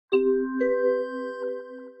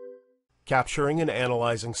Capturing and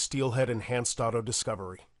analyzing Steelhead Enhanced Auto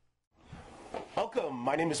Discovery. Welcome,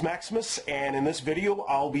 my name is Maximus, and in this video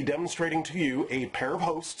I'll be demonstrating to you a pair of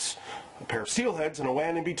hosts, a pair of steelheads and a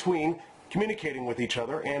WAN in between, communicating with each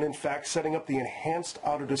other and in fact setting up the Enhanced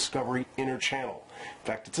Auto Discovery interchannel. In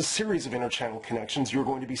fact, it's a series of interchannel connections you're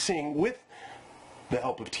going to be seeing with the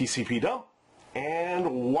help of TCPdump and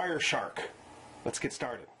Wireshark. Let's get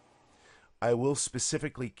started. I will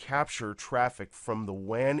specifically capture traffic from the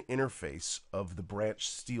WAN interface of the branch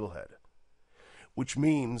Steelhead, which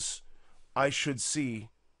means I should see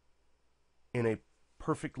in a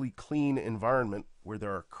perfectly clean environment where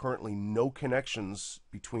there are currently no connections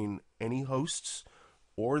between any hosts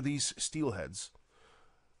or these steelheads,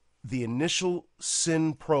 the initial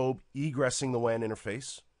SYN probe egressing the WAN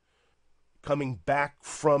interface, coming back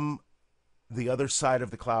from the other side of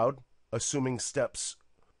the cloud, assuming step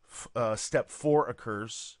 4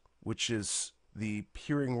 occurs, which is the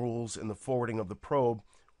peering rules and the forwarding of the probe.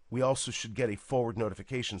 We also should get a forward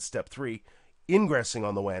notification, step 3, ingressing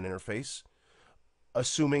on the WAN interface,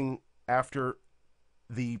 assuming after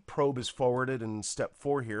the probe is forwarded in step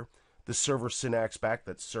 4 here, the server synacks back,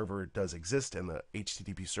 that server does exist and the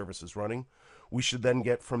HTTP service is running. We should then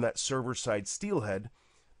get from that server side Steelhead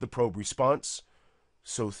the probe response.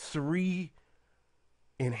 So 3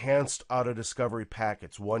 enhanced auto discovery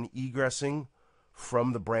packets, one egressing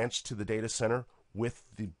from the branch to the data center with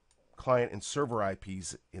the client and server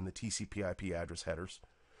IPs in the TCP IP address headers,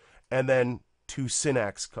 and then 2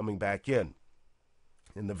 synacks coming back in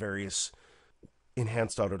the various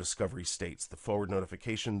enhanced auto discovery states. The forward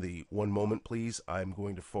notification, the 1 moment please, I'm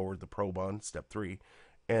going to forward the probe on, step 3,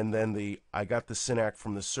 and then the I got the synack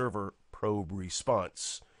from the server probe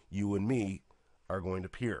response, you and me, are going to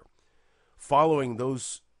peer. Following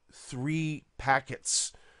those 3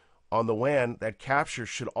 packets on the WAN, that capture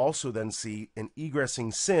should also then see an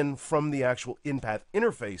egressing SYN from the actual in-path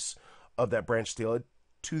interface of that branch Steelhead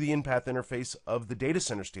to the in-path interface of the data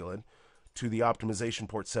center Steelhead to the optimization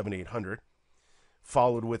port 7800,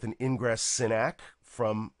 followed with an ingress synack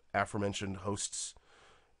from aforementioned hosts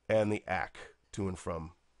and the ACK to and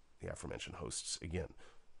from the aforementioned hosts again.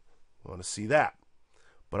 I want to see that.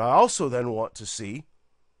 But I also then want to see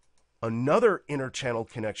another interchannel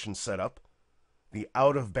connection setup, the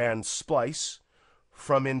out-of-band splice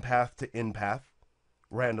from in-path to in-path,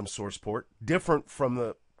 random source port, different from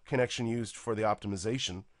the connection used for the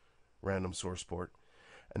optimization random source port.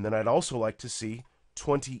 And then I'd also like to see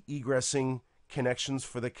 20 egressing connections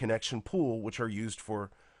for the connection pool, which are used for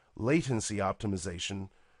latency optimization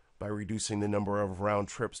by reducing the number of round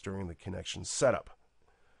trips during the connection setup,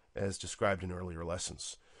 as described in earlier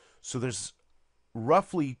lessons. So there's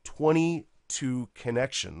roughly 22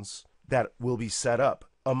 connections that will be set up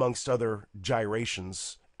amongst other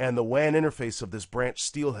gyrations, and the WAN interface of this branch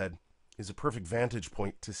Steelhead is a perfect vantage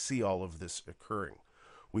point to see all of this occurring.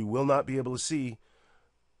 We will not be able to see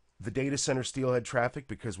the data center Steelhead traffic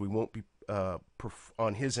because we won't be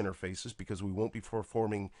on his interfaces, because we won't be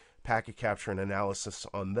performing packet capture and analysis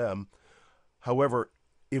on them. However,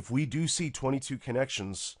 if we do see 22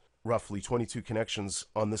 connections, roughly 22 connections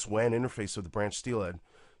on this WAN interface of the branch Steelhead,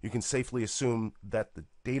 you can safely assume that the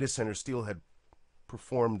data center Steelhead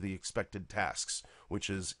performed the expected tasks, which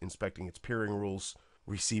is inspecting its peering rules,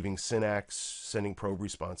 receiving synacks, sending probe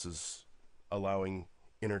responses, allowing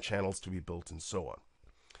interchannels to be built, and so on.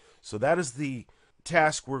 So that is the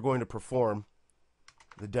task we're going to perform,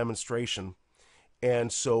 the demonstration.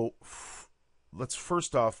 And so let's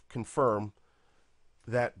first off confirm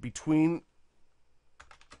that between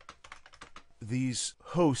these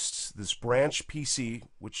hosts, this branch PC,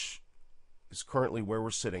 which is currently where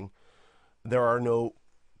we're sitting, there are no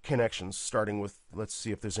connections, starting with, let's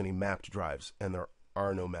see if there's any mapped drives, and there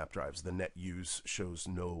are no mapped drives. The net use shows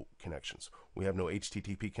no connections. We have no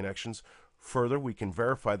HTTP connections. Further, we can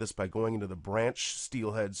verify this by going into the branch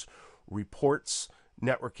Steelhead's reports,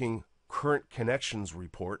 networking current connections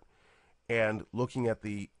report, and looking at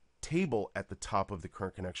the table at the top of the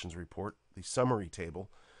current connections report, the summary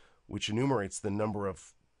table, which enumerates the number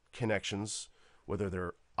of connections, whether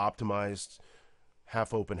they're optimized,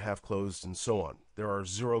 half open, half closed, and so on. There are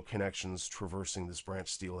 0 connections traversing this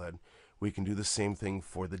branch Steelhead. We can do the same thing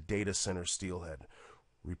for the data center Steelhead.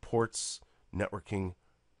 Reports, networking,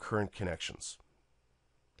 current connections.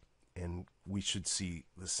 And we should see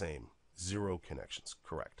the same. 0 connections,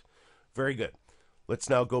 correct. Very good. Let's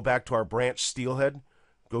now go back to our branch Steelhead,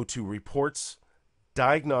 go to Reports,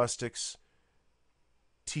 Diagnostics,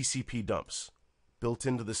 TCPdumps. Built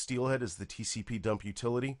into the Steelhead is the TCPdump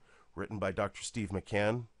utility, written by Dr. Steve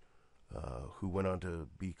McCann, who went on to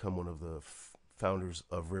become one of the founders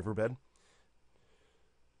of Riverbed.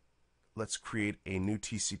 let's create a new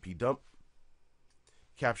TCPdump.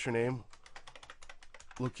 Capture name,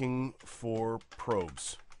 looking for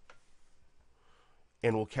probes.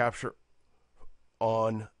 And we'll capture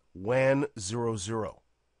on WAN 00.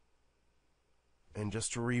 And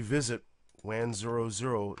just to revisit WAN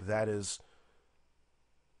 00, that is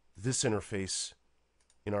this interface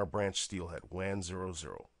in our branch Steelhead, WAN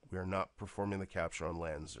 00. We are not performing the capture on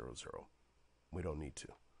LAN 00. We don't need to.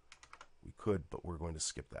 We could, but we're going to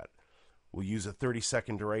skip that. We'll use a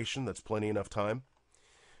 30-second duration. That's plenty enough time.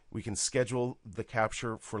 We can schedule the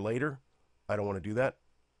capture for later. I don't want to do that.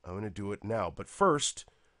 I'm going to do it now. But first,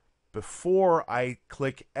 before I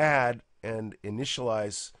click Add and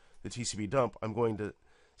initialize the TCPdump, I'm going to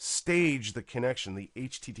stage the connection, the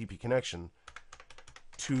HTTP connection,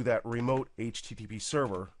 to that remote HTTP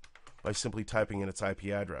server by simply typing in its IP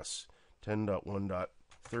address,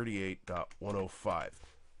 10.1.38.105.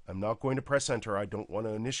 I'm not going to press enter. I don't want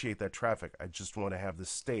to initiate that traffic. I just want to have this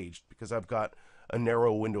staged because I've got a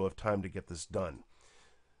narrow window of time to get this done.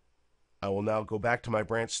 I will now go back to my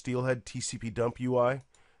branch Steelhead TCPdump UI,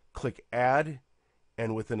 click Add,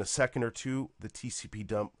 and within a second or two, the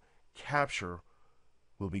TCPdump capture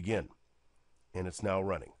will begin. And it's now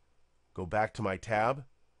running. Go back to my tab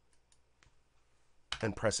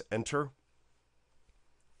and press enter.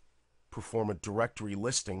 Perform a directory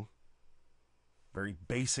listing. Very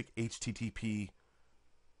basic HTTP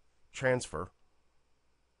transfer.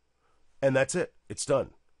 And that's it. It's done.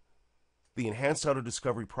 The enhanced auto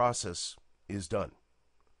discovery process is done.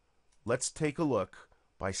 Let's take a look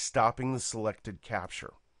by stopping the selected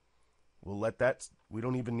capture. We'll let that, we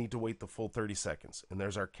don't even need to wait the full 30 seconds. And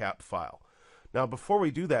there's our cap file. Now, before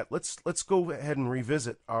we do that, let's go ahead and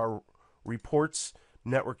revisit our reports,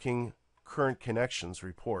 networking, current connections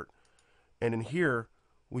report. And in here,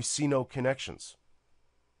 we see no connections.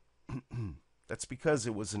 That's because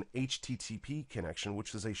it was an HTTP connection,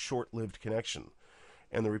 which is a short-lived connection.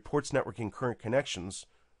 And the reports, networking, current connections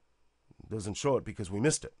doesn't show it because we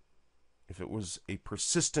missed it. If it was a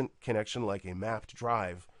persistent connection like a mapped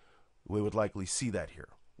drive, we would likely see that here.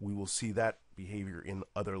 We will see that behavior in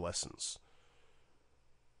other lessons.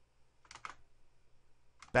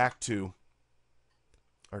 Back to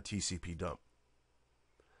our TCPdump.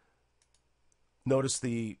 Notice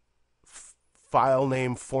the file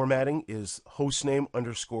name formatting is hostname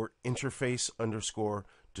underscore interface underscore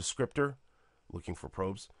descriptor, looking for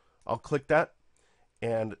probes. I'll click that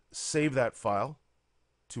and save that file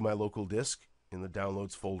to my local disk in the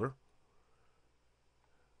downloads folder.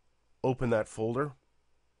 Open that folder,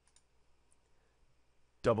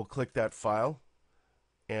 double click that file,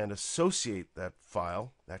 and associate that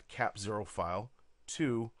file, that cap0 file,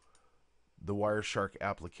 to the Wireshark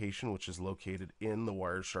application, which is located in the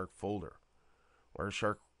Wireshark folder.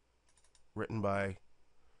 Wireshark, written by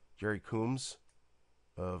Jerry Coombs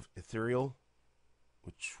of Ethereal,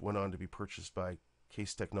 which went on to be purchased by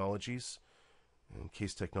Case Technologies, and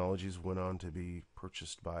Case Technologies went on to be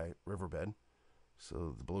purchased by Riverbed.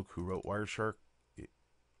 So the bloke who wrote Wireshark, it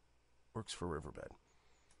works for Riverbed.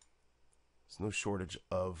 There's no shortage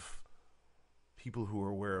of people who are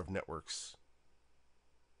aware of networks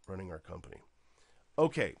running our company.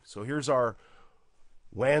 Okay, so here's our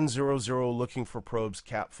WAN 00 looking for probes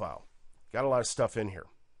cap file. Got a lot of stuff in here.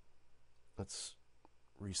 Let's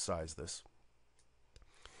resize this.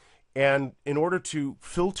 And in order to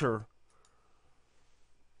filter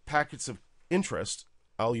packets of interest,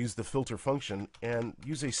 I'll use the filter function and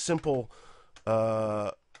use a simple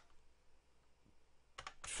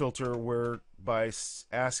filter whereby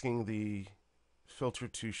asking the filter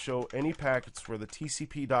to show any packets where the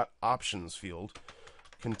TCP.options field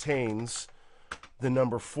contains the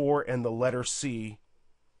number 4 and the letter C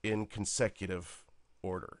in consecutive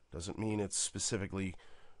order. Doesn't mean it's specifically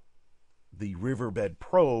the Riverbed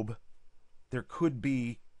probe. There could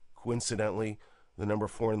be, coincidentally, the number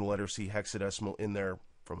 4 and the letter C hexadecimal in there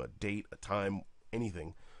from a date, a time,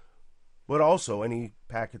 anything. But also any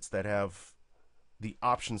packets that have the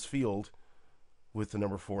options field with the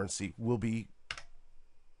number 4 and C will be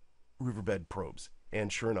Riverbed probes.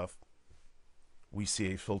 And sure enough, we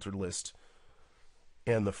see a filtered list.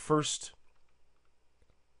 And the first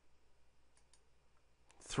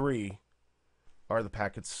 3 are the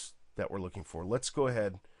packets that we're looking for. Let's go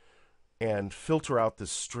ahead and filter out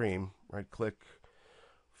this stream. Right-click,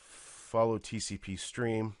 follow TCP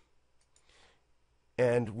stream.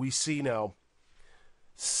 And we see now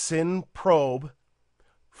SYN probe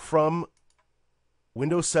from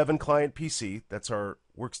Windows 7 client PC, that's our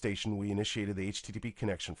workstation we initiated the HTTP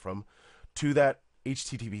connection from, to that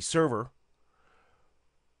HTTP server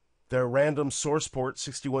their random source port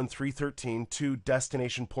 61313 to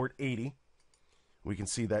destination port 80. We can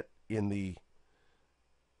see that in the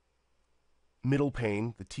middle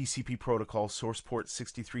pane, the TCP protocol source port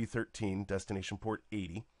 6313, destination port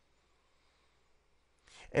 80.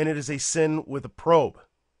 And it is a SYN with a probe.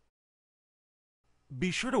 Be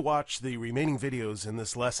sure to watch the remaining videos in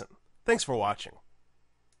this lesson. Thanks for watching.